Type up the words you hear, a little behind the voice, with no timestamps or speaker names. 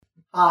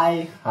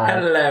Hi.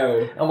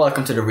 Hello. And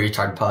welcome to the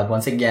Retard Pod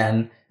once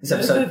again.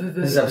 This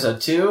is episode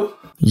 2.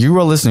 You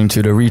are listening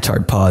to the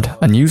Retard Pod,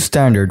 a new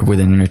standard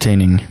within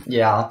entertaining.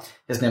 Yeah,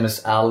 his name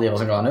is Al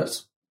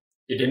Leosanganus.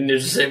 You didn't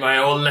need to say my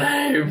own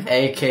name.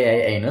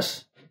 A.K.A.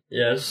 Anus.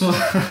 Yes.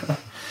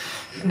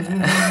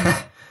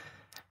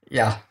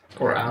 Yeah.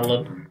 Or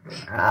Alan.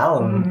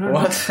 Alan.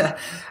 What?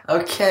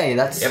 Okay,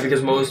 that's... Yeah,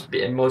 because most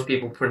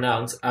people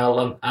pronounce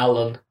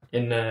Alan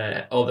in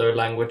other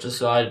languages,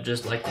 so I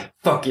just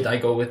fuck it, I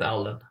go with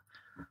Alan.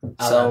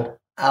 So,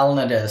 Alan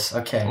it is.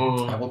 Okay.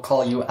 Mm. I will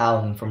call you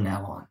Alan from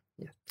now on.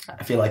 Yeah.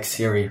 I feel like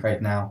Siri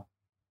right now.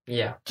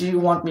 Yeah. Do you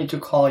want me to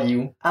call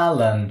you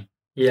Alan?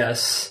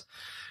 Yes.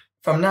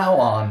 From now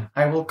on,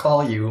 I will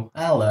call you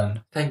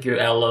Alan. Thank you,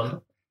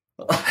 Alan.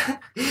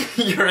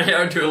 Your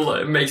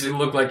hair makes you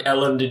look like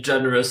Ellen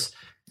DeGeneres.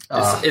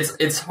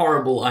 It's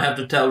horrible, I have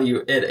to tell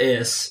you, it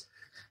is.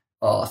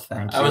 Oh,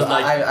 thank you. I was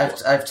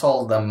like... I've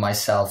told them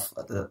myself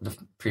at the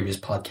previous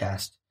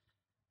podcast.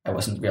 I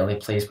wasn't really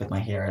pleased with my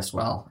hair as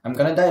well. I'm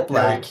gonna dye it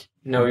black.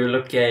 No, you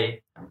look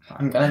gay.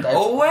 I'm gonna dye it...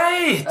 Oh,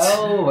 wait!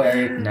 Oh,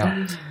 wait,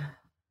 no.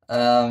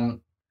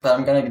 But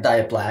I'm gonna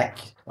dye it black.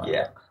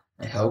 Yeah.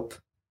 I hope.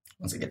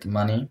 Once I get the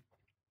money.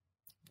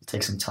 It'll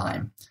take some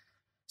time.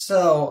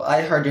 So,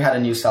 I heard you had a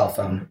new cell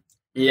phone.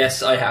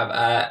 Yes, I have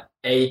a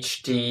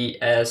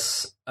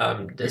HTS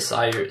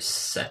Desire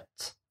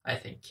Set, I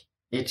think.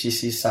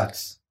 HTC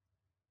sucks.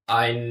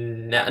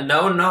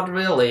 No, not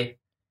really.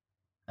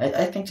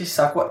 I think they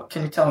suck. What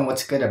can you tell me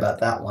what's good about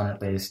that one at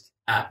least?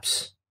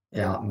 Apps.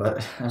 Yeah,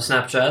 but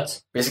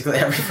Snapchat. basically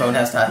every phone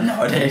has that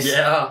nowadays.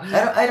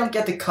 Yeah. I don't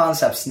get the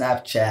concept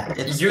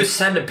Snapchat. You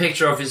send a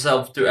picture of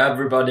yourself to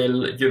everybody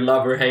you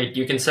love or hate.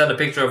 You can send a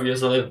picture of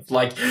yourself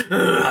like,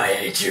 I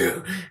hate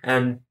you,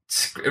 and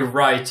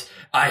write,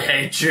 I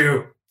hate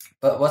you.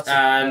 But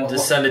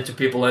send it to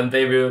people and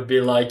they will be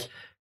like,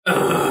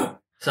 ugh.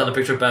 Send a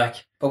picture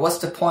back. But what's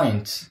the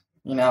point?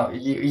 You know,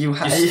 you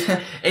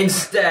have...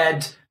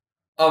 Instead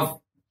of...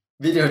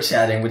 video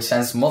chatting, which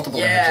sends multiple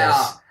images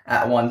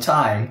at one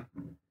time.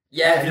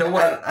 Yeah, you know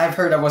what? I've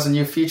heard that was a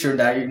new feature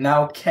that you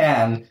now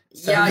can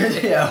send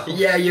video.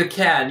 Yeah, you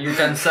can. You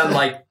can send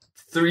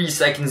 3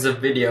 seconds of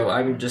video.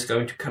 I'm just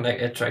going to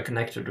try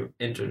connect to the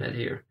internet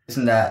here.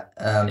 Isn't that...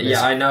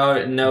 yeah, I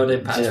know the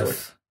password.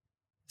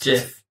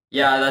 GIF.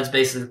 Yeah, that's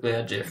basically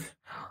a GIF.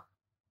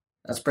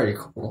 That's pretty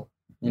cool.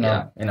 You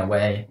know, in a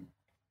way.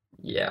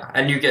 Yeah,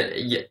 and you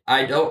get... Yeah,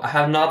 I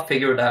have not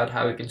figured out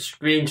how you can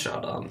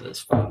screenshot on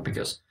this phone,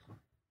 because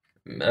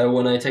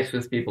when I text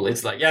with people,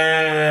 it's like,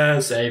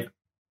 yeah, save.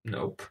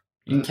 Nope.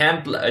 You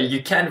can't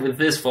with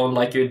this phone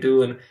like you're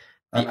doing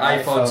the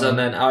iPhones and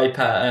then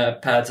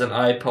iPads and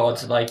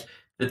iPods, like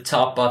the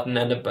top button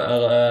and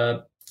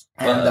the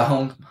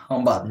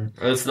home button.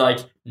 It's like,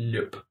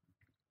 nope.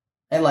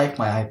 I like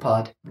my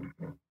iPod.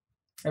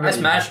 I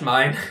smashed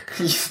mine.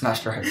 You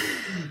smashed her.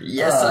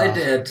 Yes, I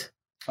did.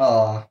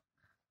 Oh,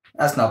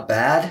 that's not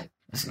bad.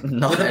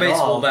 Not with a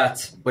baseball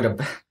bat. With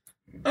a.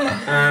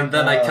 And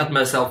then I cut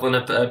myself when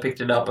I picked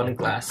it up on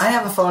glass. I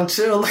have a phone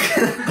too. Look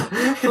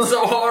at it's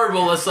so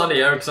horrible. A Sony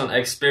Ericsson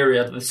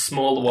Xperia, the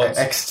small ones.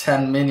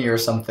 X10 Mini or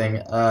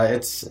something.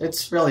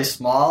 It's really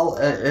small.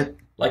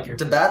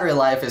 The battery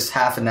life is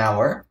half an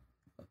hour.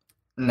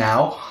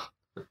 Now,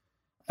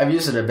 I've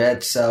used it a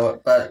bit.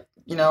 But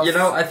you know,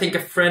 I think a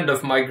friend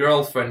of my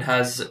girlfriend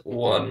has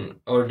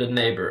one, or the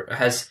neighbor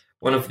has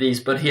one of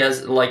these. But he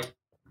has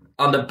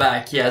on the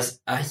back, he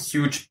has a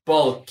huge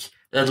bulk.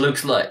 That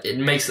looks like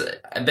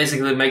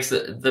basically makes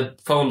the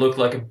phone look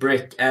like a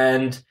brick,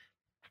 and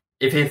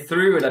if he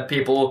threw it at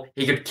people,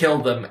 he could kill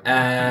them.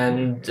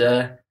 And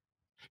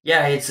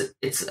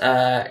it's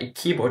a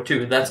keyboard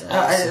too. That's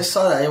awesome. I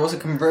saw that it was a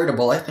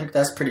convertible. I think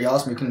that's pretty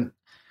awesome.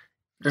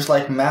 There's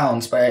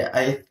mounts, but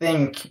I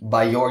think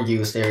by your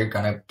use they're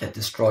gonna get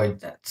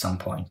destroyed at some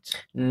point.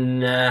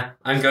 Nah,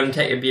 I'm gonna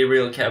be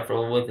real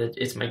careful with it.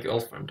 It's my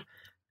girlfriend.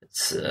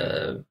 It's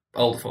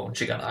old phone.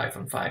 She got an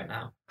iPhone 5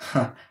 now.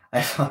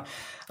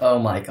 Oh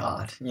my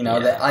god. The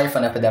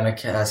iPhone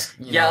epidemic has...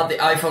 the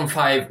iPhone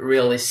 5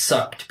 really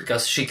sucked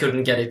because she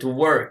couldn't get it to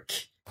work.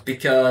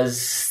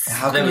 Because...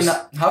 How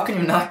can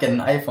you not get an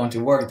iPhone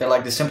to work?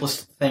 They're the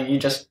simplest thing. You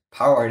just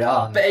power it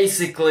on.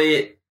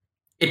 Basically,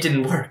 it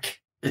didn't work.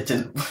 It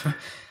didn't...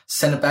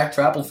 Send it back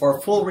to Apple for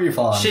a full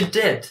refund. She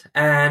did.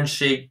 And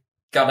she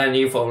got a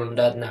new phone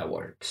that now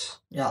works.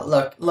 Yeah,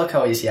 look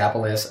how easy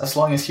Apple is. As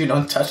long as you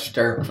don't touch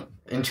their...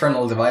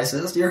 internal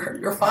devices,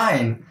 you're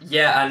fine.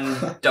 Yeah,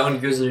 and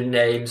don't use their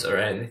names or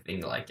anything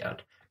like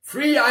that.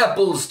 Free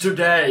apples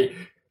today!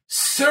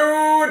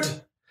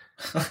 Sued!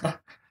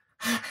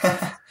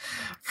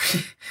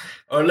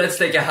 Or let's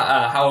take a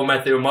How I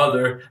Met Your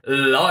Mother,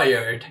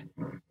 lawyered.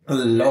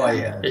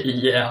 Lawyer.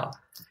 Yeah.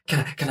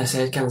 Can I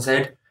say it?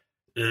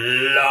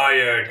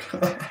 Lawyered.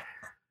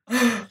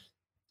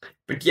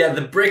 But yeah,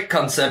 the brick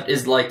concept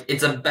is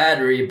it's a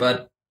battery,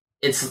 but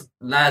it's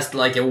lasts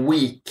a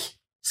week.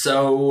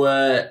 So,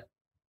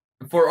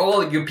 for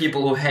all you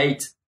people who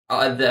hate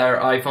their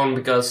iPhone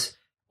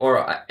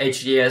or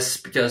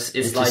HTS because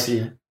it's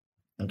HTC, I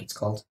think it's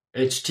called.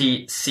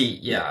 HTC,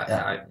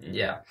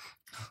 yeah.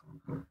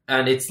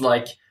 And it's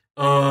like,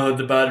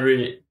 the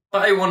battery.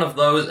 Buy one of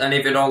those, and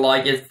if you don't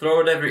like it, throw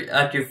it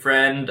at your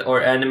friend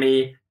or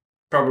enemy.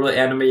 Probably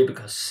enemy,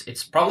 because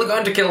it's probably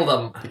going to kill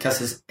them.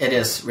 Because it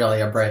is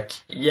really a brick.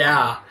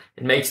 Yeah,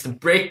 it makes the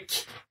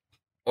brick,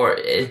 or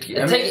it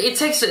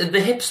takes the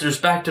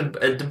hipsters back to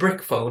the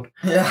brick phone.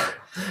 Yeah.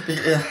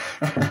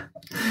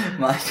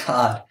 My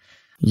God.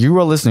 You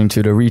are listening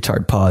to the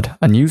Retard Pod,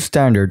 a new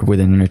standard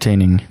within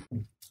entertaining.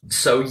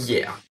 So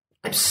yeah,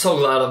 I'm so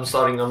glad I'm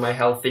starting on my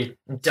healthy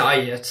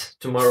diet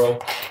tomorrow.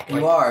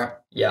 You are.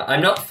 Yeah,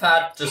 I'm not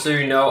fat, just so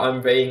you know.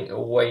 I'm weighed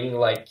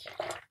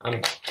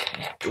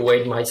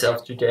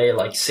myself today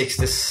like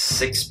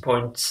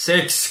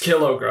 66.6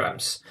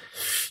 kilograms.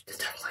 The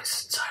devil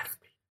is inside of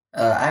me.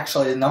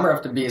 Actually, the number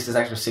of the beast is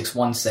actually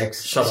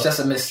 616. Shut it's up. just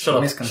a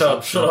Shut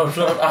misconception. up.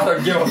 I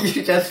don't give a...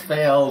 You just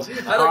failed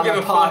I don't on give a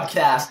a fuck.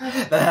 podcast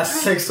that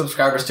has 6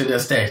 subscribers to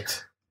this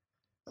date.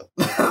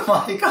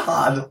 My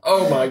God.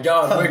 Oh my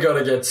God, we're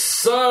gonna get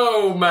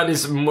so many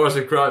more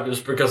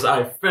subscribers because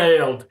I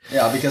failed.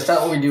 Yeah, because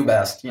that's what we do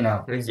best, you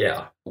know.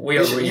 Yeah, we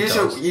are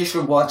retards. You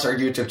should watch our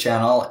YouTube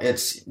channel.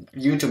 It's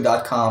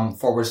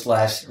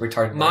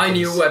youtube.com/retarded. My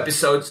new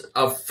episodes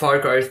of Far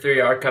Cry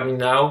 3 are coming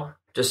now,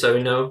 just so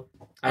you know.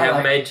 I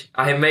have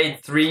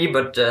made 3,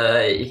 but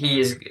he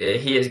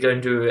is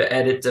going to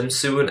edit them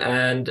soon,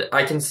 and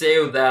I can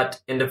say that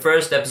in the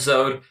first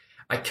episode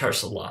I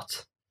curse a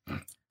lot.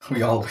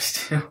 We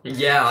always do.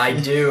 Yeah, I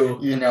do.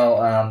 You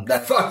know,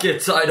 that. Fuck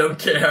it, I don't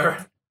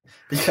care.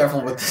 Be careful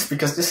with this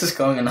because this is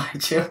going on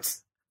iTunes.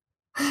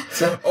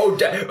 So.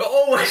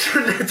 I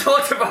shouldn't have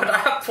talked about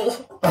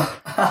Apple.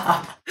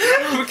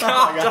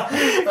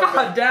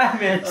 God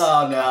damn it.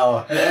 Oh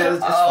no.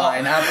 It's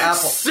fine. Apple.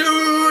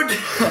 Sued!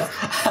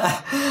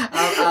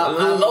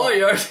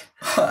 Lawyers.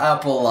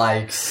 Apple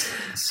likes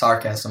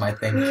sarcasm, I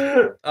think.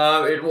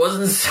 It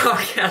wasn't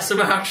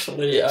sarcasm,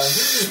 actually.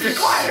 Be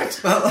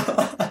quiet!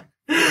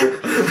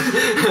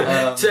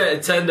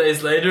 10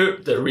 days later,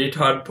 the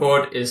retard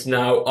port is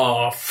now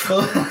off. No,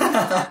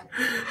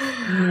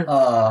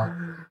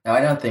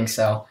 I don't think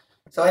so.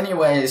 So,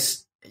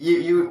 anyways,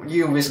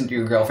 you listen to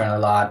your girlfriend a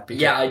lot.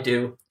 Yeah, I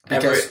do.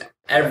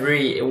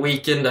 Every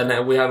weekend, and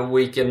then we have a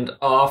weekend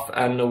off,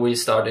 and we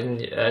start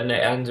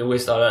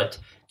at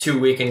 2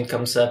 weekend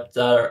concept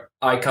that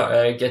I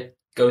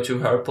go to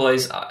her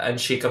place,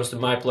 and she comes to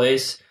my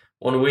place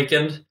one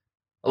weekend.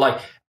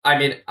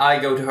 I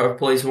go to her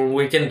place one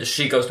weekend,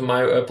 she goes to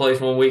my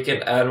place one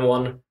weekend, and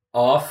one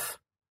off.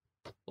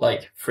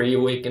 Free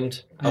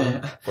weekend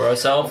for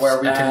ourselves.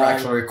 Where we can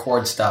actually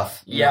record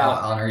stuff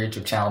on our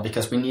YouTube channel,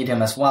 because we need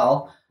him as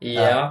well.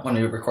 Yeah. When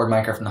we record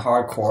Minecraft in the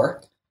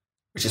hardcore,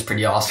 which is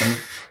pretty awesome.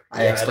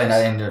 I explained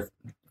that in the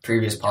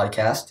previous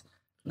podcast.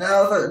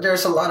 Now,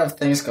 there's a lot of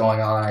things going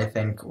on, I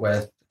think,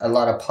 with a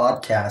lot of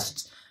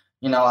podcasts.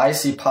 You know, I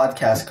see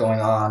podcasts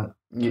going on,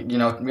 you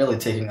know, really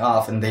taking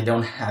off, and they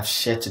don't have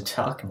shit to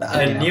talk about.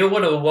 I knew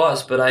what it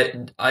was, but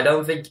I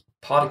don't think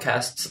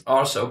podcasts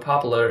are so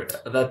popular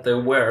that they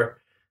were.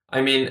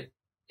 I mean,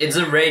 it's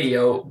a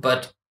radio,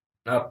 but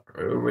not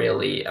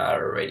really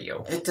a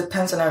radio. It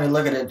depends on how you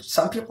look at it.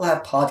 Some people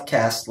have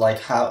podcasts like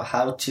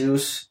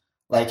how-tos,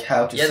 like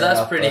how to set that's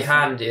up pretty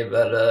handy,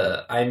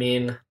 but I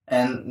mean...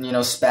 And, you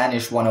know,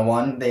 Spanish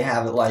 101, they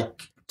have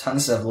like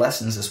tons of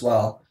lessons as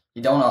well.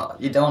 You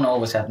don't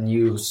always have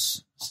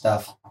news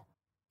stuff,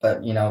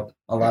 but, you know,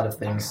 a lot of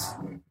things.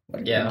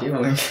 What are you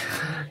doing?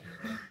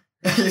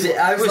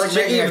 I was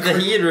checking if the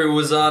heater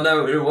was on.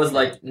 It was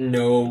like,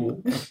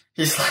 no.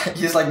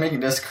 He's like making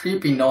this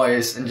creepy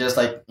noise and just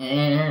like.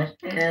 No,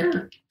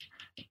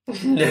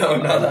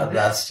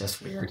 that's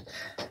just weird.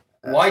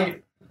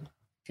 Why?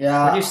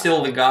 Yeah. Why do you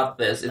still got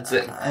this? It's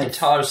a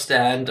guitar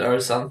stand or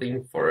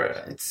something for it.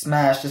 It's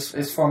Smash.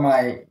 It's for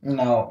my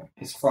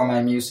it's for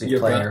my music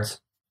player.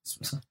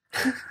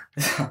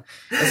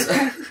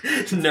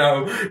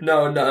 No.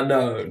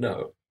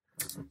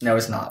 No,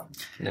 it's not.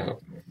 No.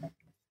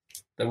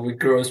 That would be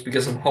gross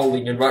because I'm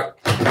holding it right.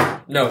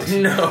 No.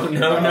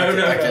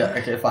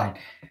 Okay, fine.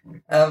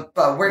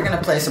 But we're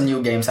gonna play some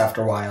new games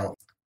after a while.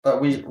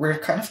 But we're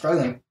kind of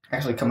struggling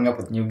actually coming up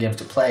with new games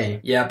to play.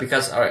 Yeah,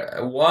 because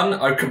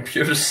our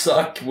computers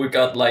suck. We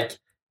got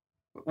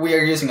we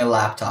are using a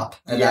laptop.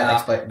 And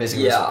that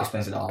basically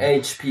explains it all.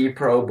 HP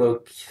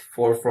ProBook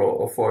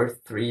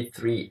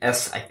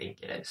 433S, I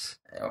think it is.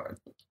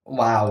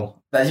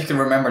 Wow, that you can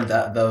remember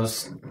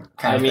those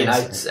kind of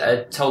things.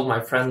 I told my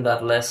friend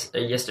that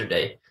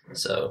yesterday,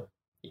 so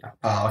yeah.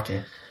 Oh,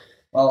 okay.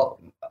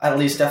 Well, at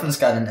least Stefan's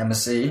got an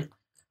MSc.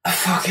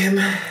 Fuck him.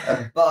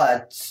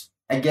 But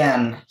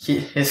again,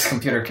 his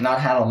computer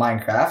cannot handle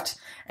Minecraft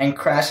and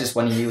crashes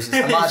when he uses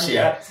Hamachi.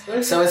 Yes.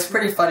 So it's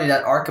pretty funny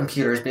that our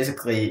computer is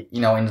basically,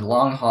 in the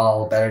long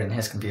haul, better than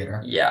his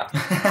computer. Yeah.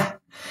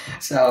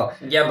 So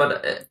yeah,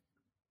 but.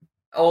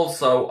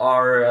 Also,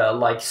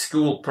 our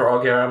school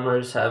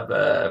programmers have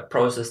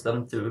processed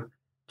them to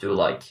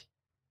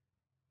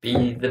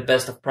be the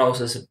best of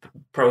processes,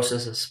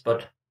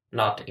 but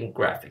not in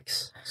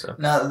graphics. So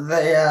now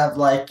they have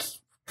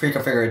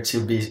pre-configured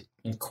to be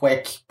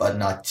quick, but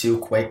not too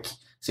quick.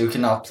 So you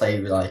cannot play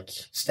like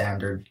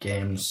standard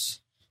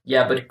games.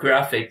 Yeah, but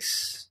graphic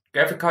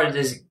card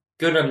is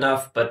good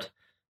enough, but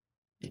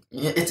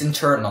it's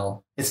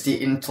internal. It's the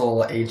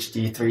Intel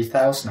HD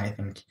 3000, I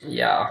think.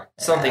 Yeah,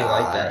 something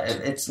like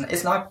that.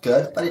 It's not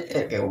good, but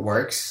it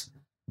works.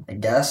 I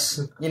guess.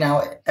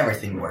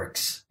 Everything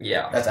works.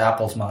 Yeah. That's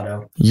Apple's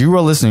motto. You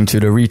are listening to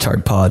the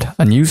Retard Pod,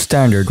 a new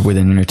standard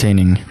within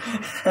entertaining.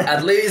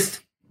 At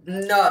least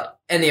not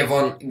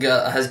anyone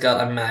has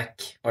got a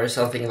Mac or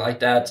something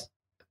like that.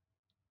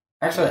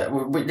 Actually,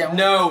 we don't.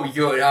 No,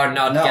 you are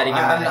not getting a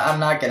Mac. I'm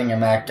not getting a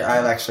Mac.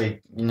 I've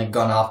actually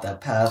gone off that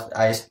path.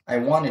 I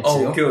wanted to.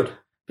 Oh, good.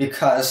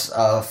 Because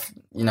of,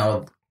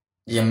 the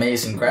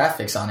amazing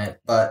graphics on it,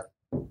 but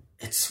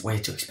it's way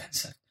too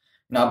expensive.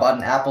 I bought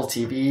an Apple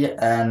TV,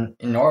 and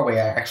in Norway, it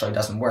actually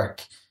doesn't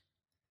work.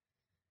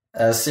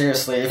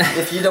 Seriously,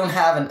 if you don't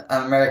have an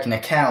American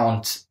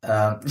account,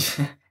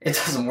 it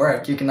doesn't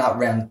work. You cannot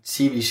rent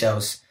TV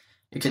shows.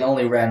 You can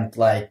only rent,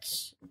 like,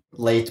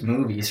 late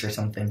movies or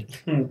something.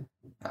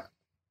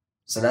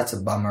 So that's a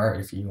bummer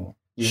if you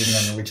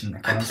use a Norwegian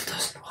account. Apple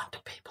doesn't want the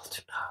people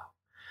to know.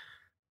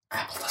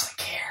 Apple doesn't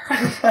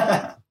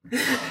care.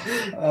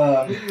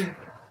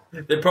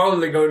 They're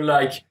probably going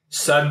like,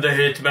 send the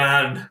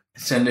Hitman.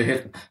 Send a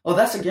hit. Well,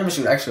 that's a game you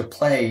should actually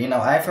play.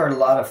 I've heard a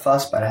lot of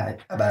fuss about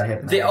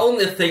Hitman. The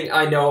only thing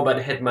I know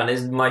about Hitman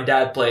is my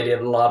dad played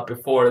it a lot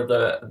before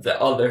the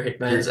other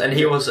Hitmans, and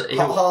he was...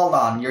 Hold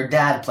on, your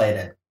dad played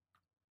it.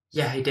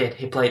 Yeah, he did.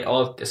 He played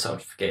all the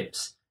sort of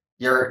games.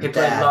 He played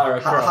Lara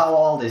Croft. How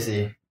old is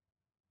he?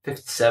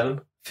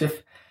 57.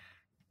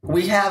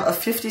 We have a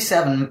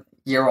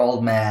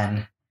 57-year-old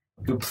man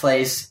who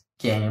plays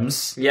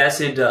games. Yes,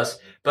 he does.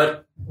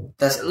 But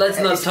let's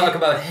not talk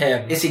about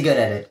him. Is he good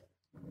at it?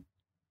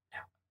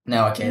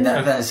 No, okay,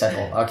 then it's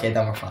settled. Okay,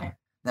 then we're fine.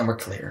 Then we're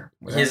clear.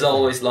 He's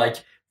always like,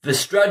 the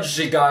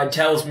strategy guy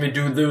tells me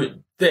to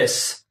do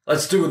this.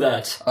 Let's do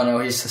that. Oh no,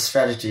 he's a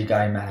strategy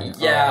guy, man.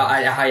 Yeah,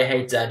 I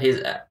hate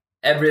that.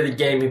 Every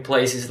game he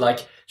plays is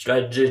like,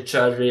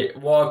 strategy,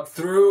 walk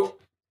through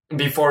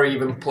before he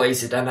even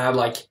plays it. And I'm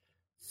like,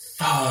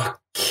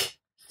 fuck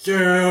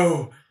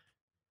you.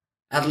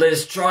 At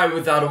least try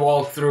without a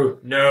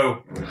walkthrough.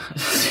 No.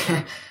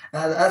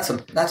 That's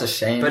a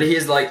shame. But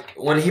he's like,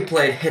 when he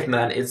played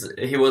Hitman,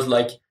 he was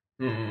like,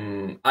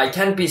 I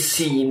can't be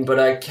seen, but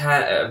I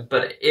can.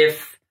 But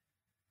if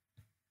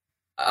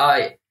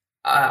I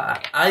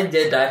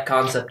did that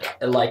concept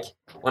like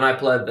when I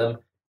played them,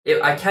 if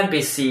I can't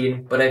be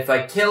seen, but if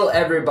I kill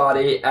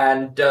everybody,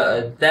 and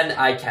then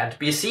I can't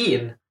be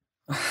seen.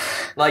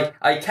 Like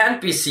I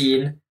can't be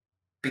seen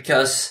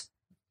because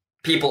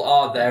people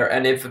are there,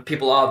 and if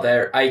people are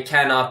there, I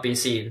cannot be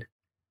seen.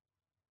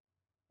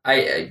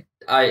 I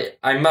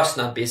must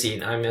not be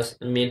seen.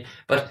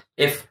 But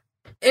if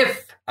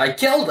I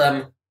kill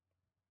them,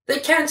 they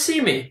can't see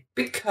me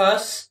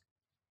because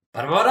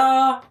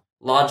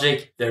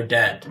logic, they're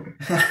dead.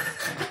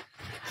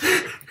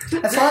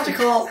 That's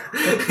logical.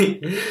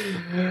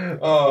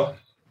 Oh,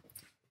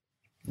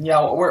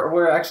 yeah.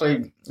 We're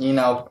actually in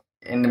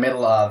the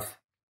middle of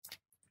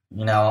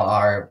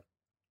our.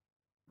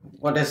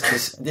 What is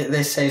this?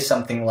 They say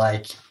something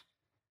like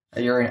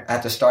you're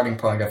at the starting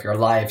point of your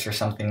lives or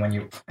something when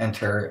you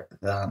enter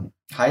the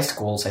high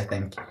schools, I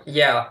think.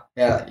 Yeah.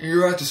 Yeah,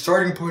 you're at the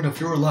starting point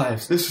of your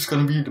lives. This is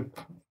going to be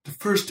the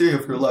first day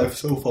of your life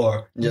so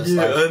far. Just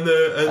yeah, and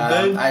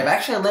then... I've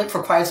actually lived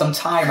for quite some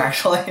time,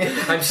 actually.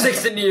 I'm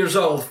 16 years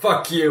old.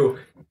 Fuck you.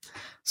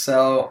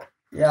 So,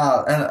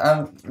 yeah,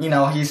 and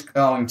he's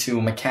going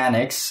to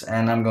mechanics,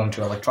 and I'm going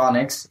to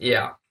electronics.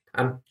 Yeah,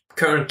 I'm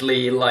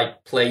currently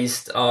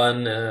placed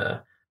out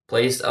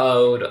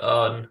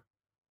on.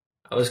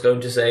 I was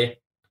going to say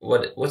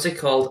what's it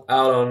called?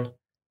 Out on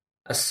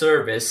a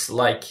service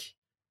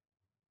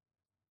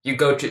you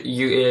go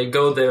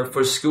there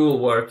for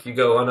schoolwork. You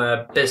go on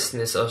a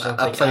business or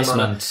something. A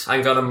placement.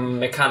 I got a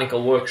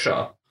mechanical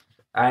workshop,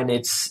 and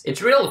it's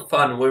real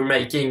fun. We're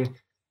making.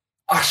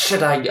 Oh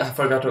shit! I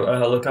forgot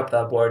to look up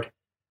that word.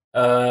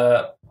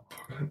 But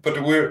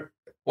we're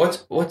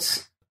what's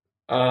we're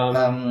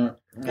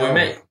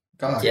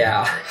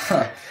yeah.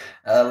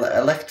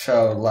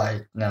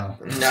 Electrolyte, no,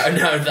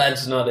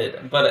 that's not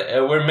it. But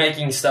we're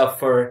making stuff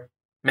for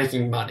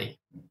making money,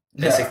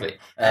 basically,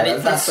 and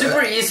it's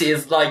super easy.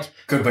 It's like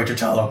good way to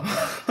tell them.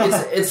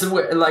 it's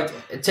like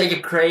take a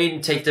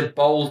crane, take the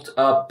bolt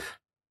up.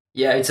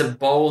 Yeah, it's a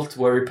bolt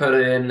where we put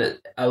in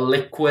a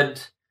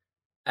liquid,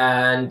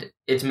 and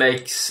it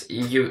makes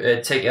you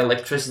take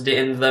electricity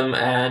in them,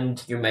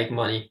 and you make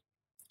money.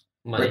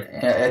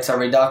 It's a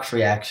redox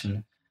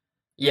reaction.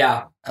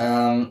 Yeah.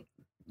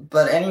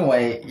 But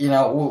anyway,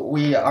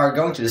 we are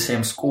going to the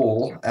same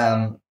school,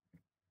 and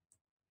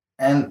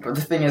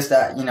the thing is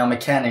that,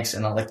 mechanics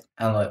and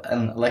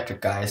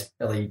electric guys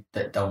really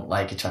don't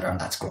like each other in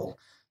that school.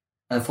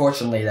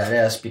 Unfortunately, that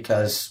is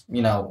because,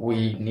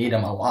 we need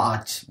them a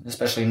lot,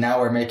 especially now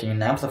we're making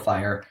an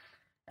amplifier,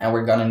 and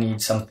we're going to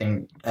need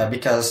something,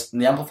 because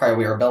the amplifier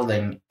we are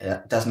building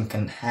doesn't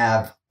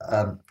have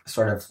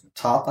sort of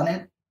top on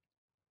it.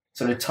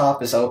 So the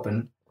top is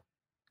open.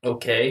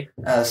 Okay.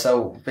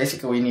 So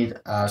basically we need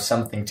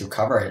something to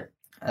cover it.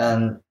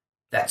 And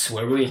that's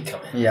where we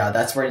come in. Yeah,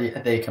 that's where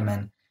they come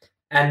in.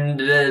 And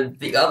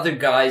the other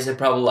guys are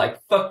probably like,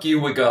 fuck you,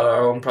 we got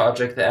our own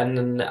project.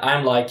 And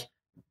I'm like,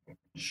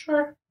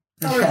 sure.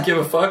 I don't give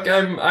a fuck.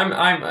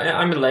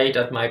 I'm late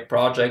at my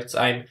projects.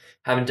 I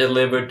haven't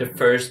delivered the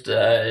first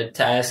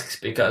tasks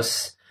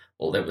because,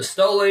 well, they were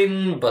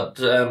stolen, but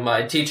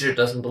my teacher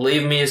doesn't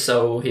believe me,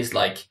 so he's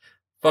like,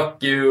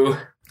 fuck you.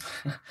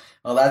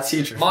 Well, that's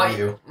teacher for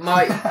you.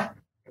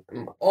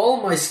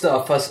 All my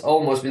stuff has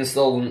almost been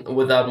stolen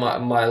without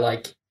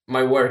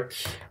my work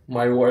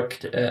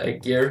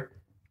gear.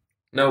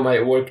 No,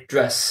 my work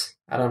dress.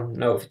 I don't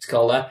know if it's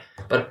called that,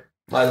 but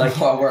my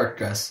my work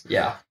dress.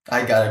 Yeah,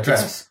 I got a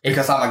dress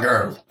because I'm a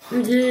girl.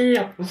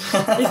 Yeah,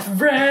 it's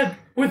red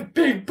with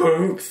big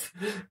boobs.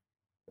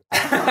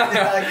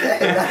 Okay,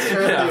 that's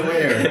really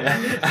weird.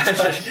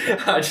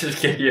 I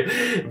just get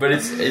you, but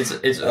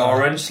it's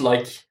orange,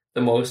 like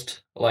the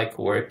most like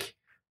work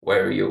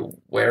where you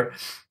wear,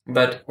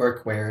 but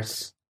work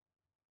wears.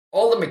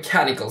 All the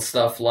mechanical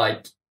stuff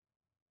like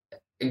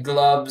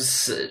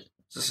gloves,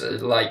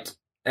 like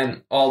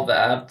and all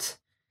that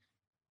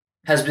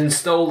has been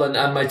stolen,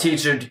 and my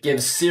teacher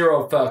gives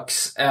 0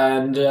 fucks.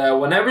 And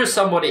whenever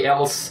somebody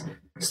else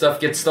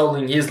stuff gets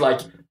stolen, he's like,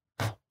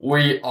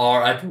 "We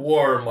are at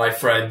war, my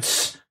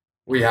friends.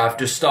 We have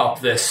to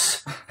stop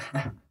this."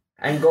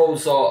 And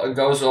goes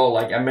all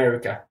like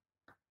America.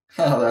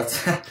 Oh,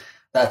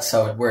 that's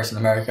how it works in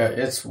America.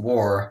 It's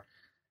war.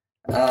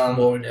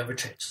 War never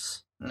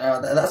changes.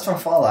 No, that's from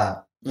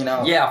Fallout. You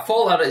know. Yeah,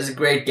 Fallout is a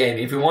great game.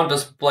 If you want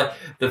us to play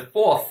the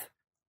 4th,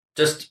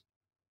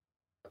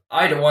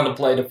 I don't want to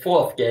play the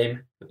 4th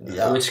game,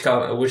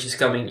 which is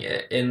coming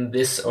in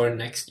this or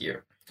next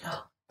year.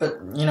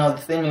 But you know,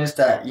 the thing is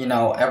that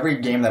every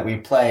game that we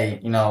play,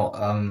 what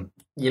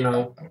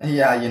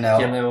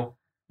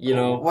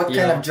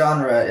kind of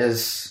genre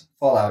is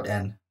Fallout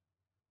in?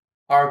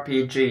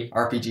 RPG.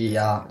 RPG,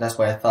 yeah, that's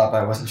what I thought,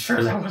 but I wasn't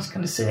sure that I was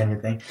going to say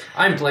anything.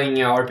 I'm playing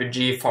an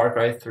RPG, Far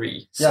Cry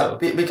 3. So.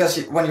 Yeah, because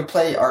when you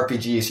play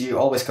RPGs, you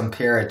always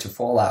compare it to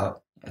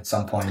Fallout at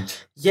some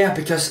point. Yeah,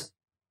 because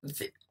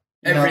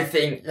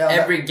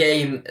every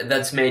game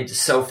that's made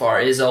so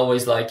far is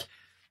always like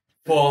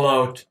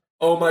Fallout.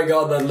 Oh my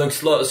god, that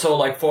looks so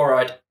like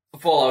Fallout,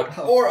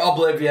 or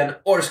Oblivion,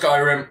 or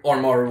Skyrim, or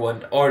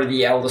Morrowind, or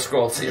the Elder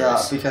Scrolls series.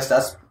 Yeah,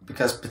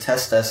 because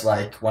Bethesda is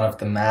like one of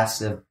the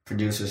massive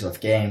producers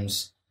of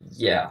games.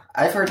 Yeah.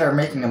 I've heard they're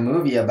making a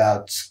movie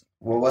about,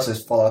 what was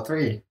it, Fallout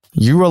 3?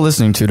 You are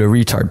listening to the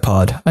Retard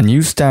Pod, a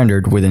new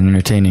standard within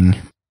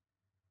entertaining.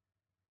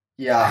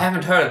 Yeah. I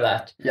haven't heard of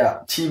that.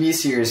 Yeah, TV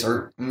series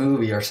or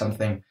movie or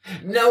something.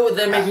 No,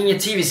 they're making a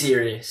TV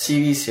series.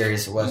 TV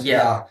series was,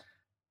 yeah.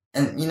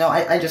 And,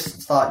 I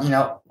just thought,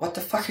 what the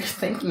fuck are you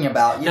thinking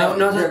about?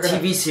 Not a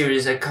TV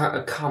series, a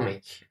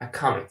comic,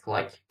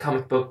 like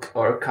comic book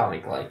or a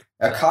comic, like.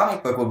 A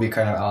comic book would be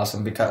kind of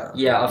awesome because...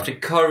 Yeah, of the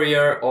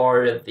Courier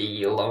or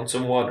the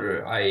Lonesome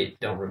Wanderer, I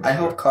don't remember. I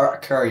hope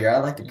Courier, I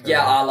like the Courier.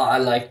 Yeah, I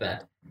like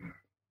that.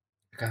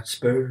 I got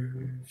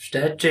spurs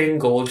that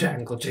jingle,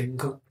 jangle,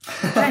 jingle,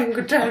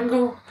 jangle,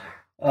 jangle.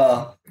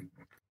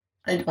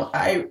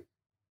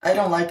 I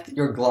don't like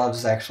your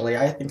gloves, actually.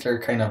 I think they're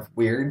kind of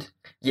weird.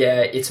 Yeah,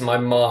 it's my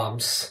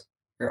mom's.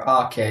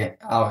 Okay.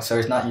 Oh, so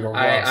it's not your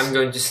gloves. I'm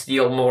going to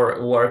steal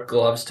more work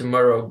gloves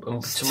tomorrow.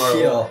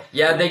 Steal?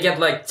 Yeah, they get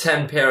like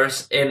 10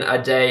 pairs in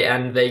a day,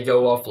 and they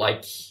go off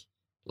like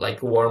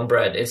warm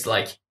bread. It's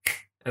like,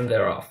 and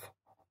they're off.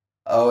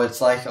 Oh,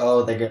 it's like,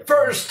 they get...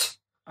 First!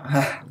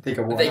 They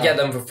get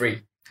them for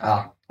free.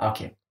 Oh,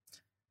 okay.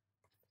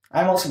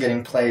 I'm also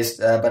getting placed,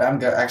 but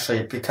I'm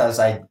actually, because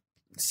I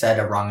said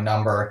a wrong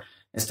number...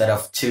 Instead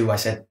of 2, I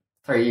said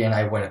 3, and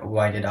I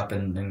wind it up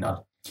in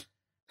Lyngdal.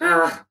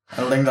 And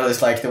Lyngdal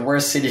is like the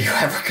worst city you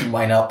ever could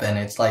wind up in.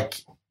 It's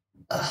like...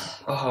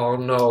 Oh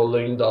no,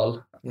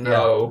 Lyngdal.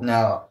 No. Yeah,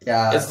 no,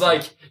 yeah. It's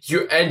like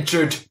you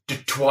entered the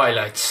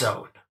Twilight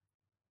Zone.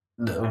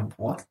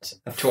 What?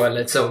 A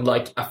Twilight Zone,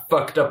 like a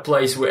fucked up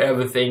place where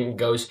everything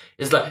goes.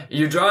 It's like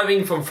you're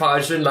driving from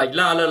Farsund, like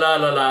la la la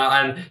la la,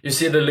 and you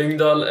see the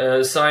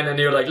Lyngdal sign, and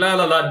you're like la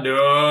la la,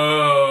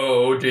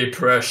 no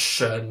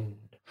depression.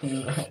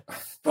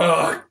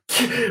 Fuck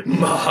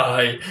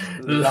my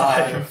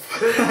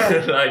life.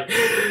 Like,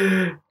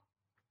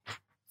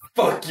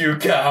 fuck you,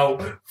 cow.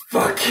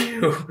 Fuck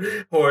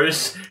you,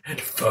 horse.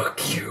 And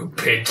fuck you,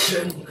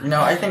 pigeon.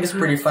 I think it's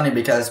pretty funny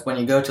because when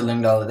you go to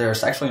Lyngdal,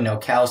 there's actually no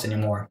cows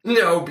anymore.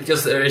 No,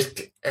 because they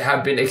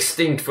have been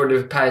extinct for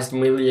the past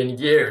million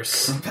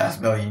years. And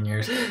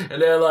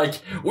they're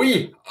like,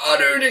 we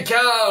honor the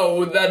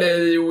cow that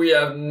we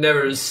have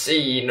never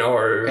seen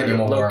or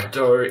looked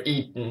or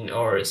eaten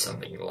or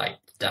something like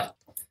that.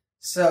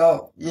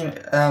 So, you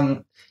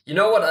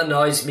know what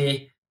annoys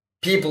me?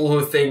 People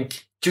who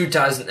think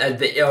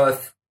the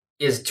Earth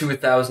is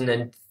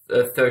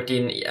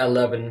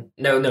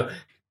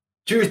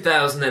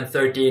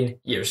 2013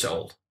 years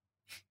old.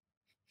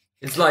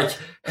 It's like,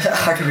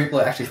 how can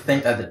people actually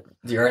think that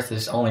the Earth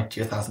is only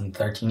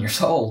 2013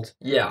 years old?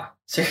 yeah.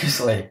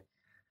 Seriously.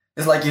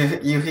 It's like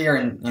you hear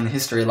in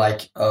history,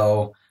 like,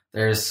 oh,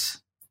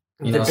 there's,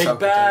 The Big Socrates.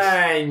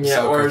 Bang,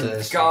 or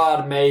Socrates.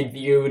 God made the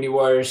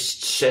universe,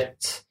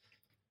 shit.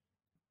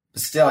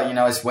 But still,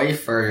 it's way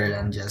further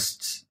than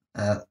just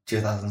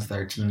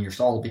 2013 years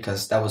old,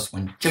 because that was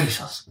when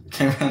Jesus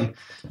came in.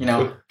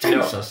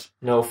 Jesus.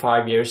 No,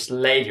 5 years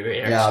later,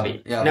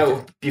 actually. Yeah,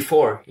 no,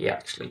 before he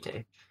actually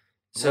came.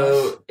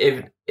 So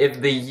if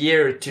the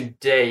year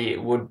today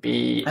would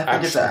be,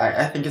 I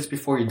think it's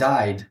before he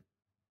died,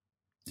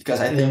 because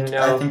I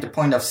think the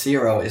point of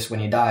 0 is when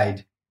he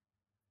died.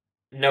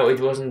 No, it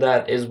wasn't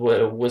that. It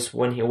was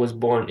when he was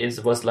born.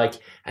 It was like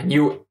a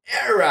new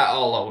era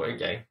all over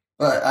again.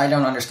 But I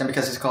don't understand,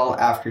 because it's called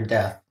After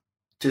Death.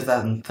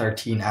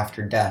 2013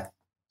 After Death.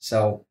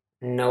 So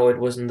No, it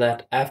wasn't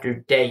that. After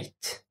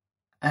date.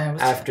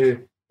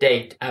 After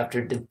date.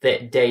 After the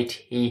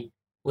date he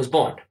was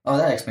born. Oh,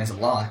 that explains a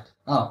lot.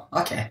 Oh,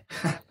 okay.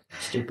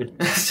 Stupid.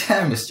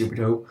 Damn, stupid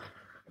who.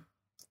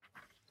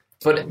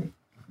 But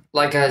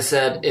like I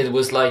said, it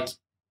was like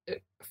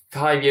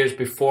 5 years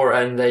before,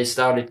 and they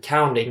started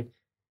counting.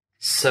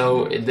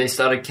 So they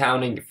started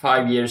counting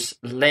 5 years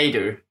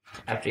later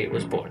after he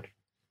was born.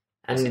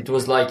 And it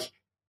was like,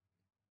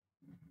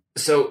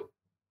 so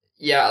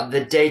yeah,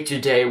 the day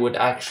today would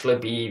actually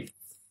be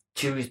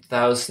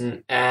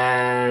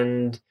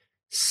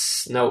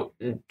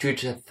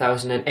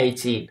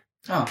 2018.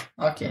 Oh,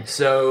 okay.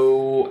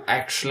 So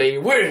actually,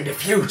 we're in the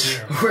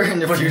future. We're in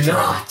the But future.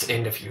 not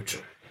in the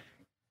future.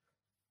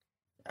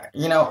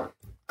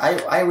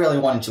 I really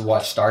wanted to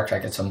watch Star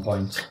Trek at some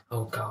point.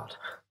 Oh God.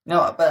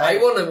 No, but I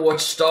want to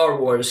watch Star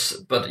Wars,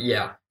 but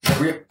yeah.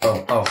 what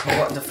the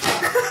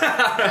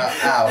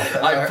ow.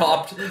 I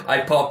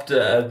popped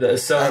the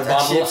soda A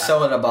bottle cheap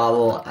soda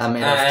bottle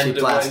made of and cheap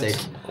plastic.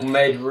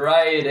 made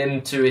right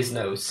into his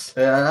nose.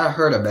 Yeah, I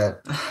heard a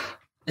bit.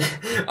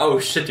 Oh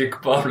shit, you're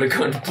probably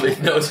going to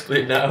bleed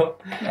nosebleed now.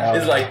 Yeah.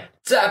 It's like,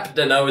 tap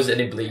the nose and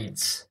it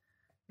bleeds.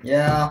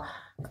 Yeah.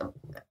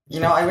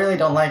 I really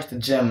don't like the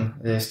gym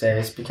these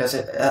days, because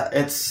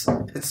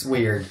it's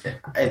weird.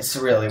 It's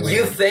really weird.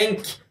 You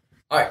think...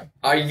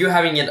 Are you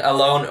having it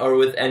alone or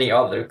with any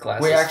other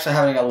classes? We're actually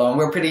having it alone.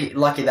 We're pretty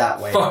lucky that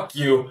way. Fuck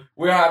you.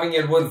 We're having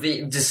it with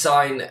the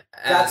design.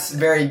 That's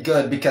very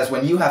good, because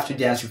when you have to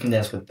dance, you can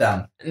dance with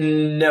them.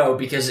 No,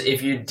 because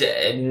if you...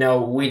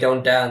 No, we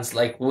don't dance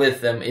like with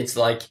them. It's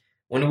like,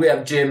 when we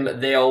have gym,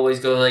 they always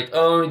go like,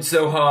 oh, it's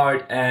so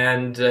hard.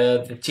 And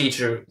the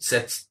teacher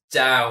sets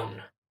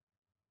down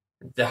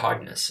the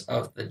hardness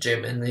of the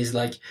gym. And he's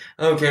like,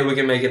 okay, we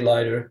can make it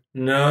lighter.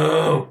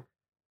 No.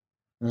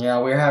 Yeah,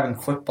 we're having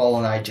football,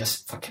 and I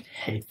just fucking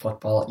hate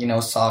football.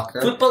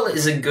 Soccer. Football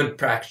is a good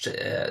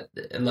practice.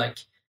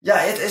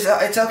 Yeah,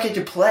 it's okay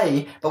to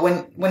play, but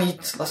when he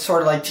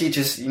sort of like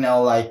teaches,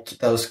 like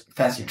those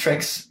fancy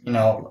tricks, they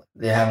have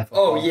in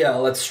football. Oh yeah,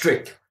 let's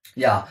trick.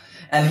 Yeah,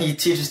 and he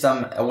teaches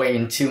them away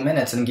in 2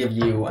 minutes and give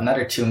you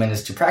another 2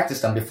 minutes to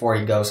practice them before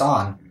he goes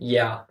on.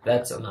 Yeah,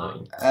 that's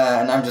annoying.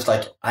 And I'm just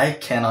like, I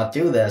cannot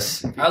do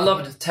this. I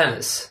loved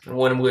tennis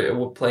when we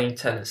were playing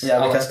tennis.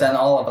 Yeah, because then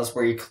all of us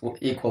were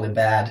equally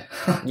bad.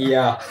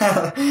 Yeah.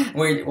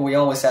 we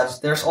always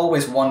have. There's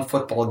always one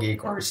football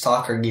geek or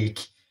soccer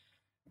geek,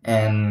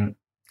 in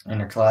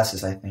our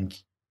classes, I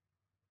think.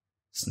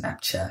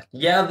 Snapchat.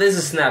 Yeah, this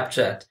is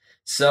Snapchat.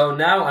 So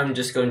now I'm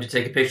just going to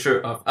take a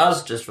picture of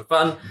us just for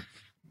fun.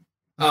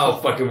 Oh,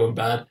 fucking one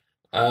bad.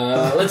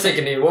 Let's take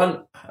a new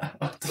one.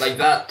 Like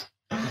that.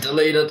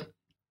 Delete it.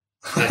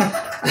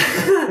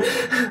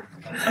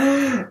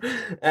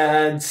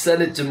 And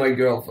send it to my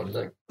girlfriend.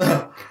 Like,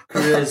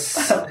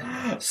 Chris.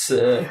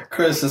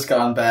 Chris has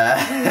gone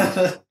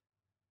bad.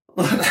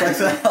 Looks like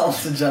the Ellen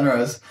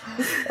DeGeneres.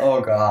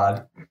 Oh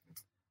God.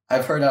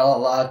 I've heard a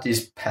lot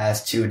these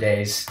past 2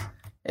 days.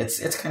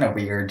 It's kind of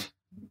weird.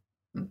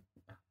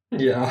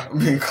 Yeah.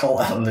 Being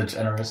called Ellen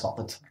DeGeneres all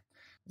the time.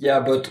 Yeah,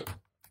 but...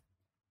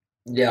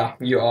 Yeah,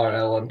 you are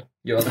Ellen.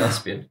 You're a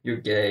lesbian. You're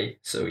gay.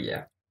 So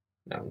yeah.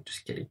 No, I'm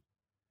just kidding.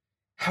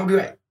 How do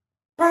I...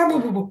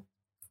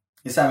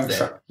 He's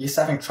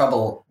having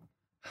trouble.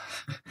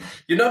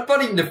 You're not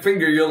pointing the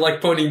finger, you're like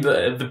pointing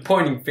the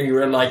pointing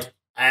finger and like...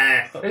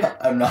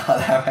 I'm not.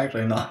 I'm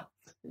actually not.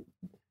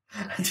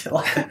 I do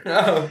like it.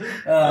 Oh,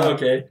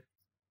 okay.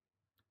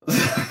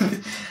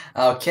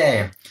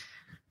 Okay.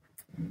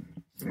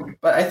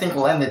 But I think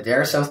we'll end it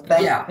there. So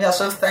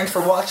thanks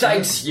for watching.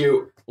 Thanks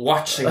you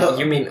watching.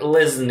 You mean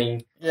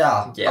listening.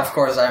 Yeah. Of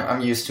course, I'm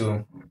used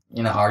to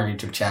our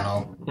YouTube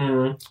channel.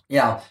 Mm.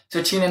 Yeah.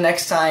 So tune in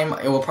next time.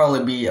 It will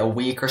probably be a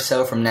week or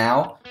so from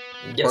now.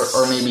 Yes.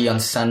 Or maybe on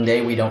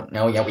Sunday. We don't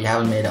know yet. We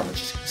haven't made up a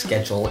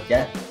schedule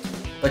yet.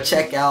 But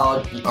check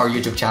out our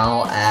YouTube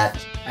channel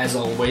as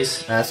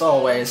always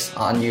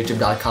on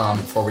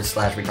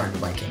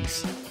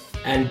youtube.com/retardedvikings.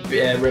 And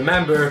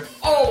remember,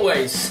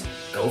 always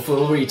go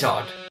full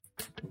retard.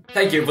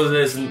 Thank you for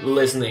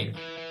listening.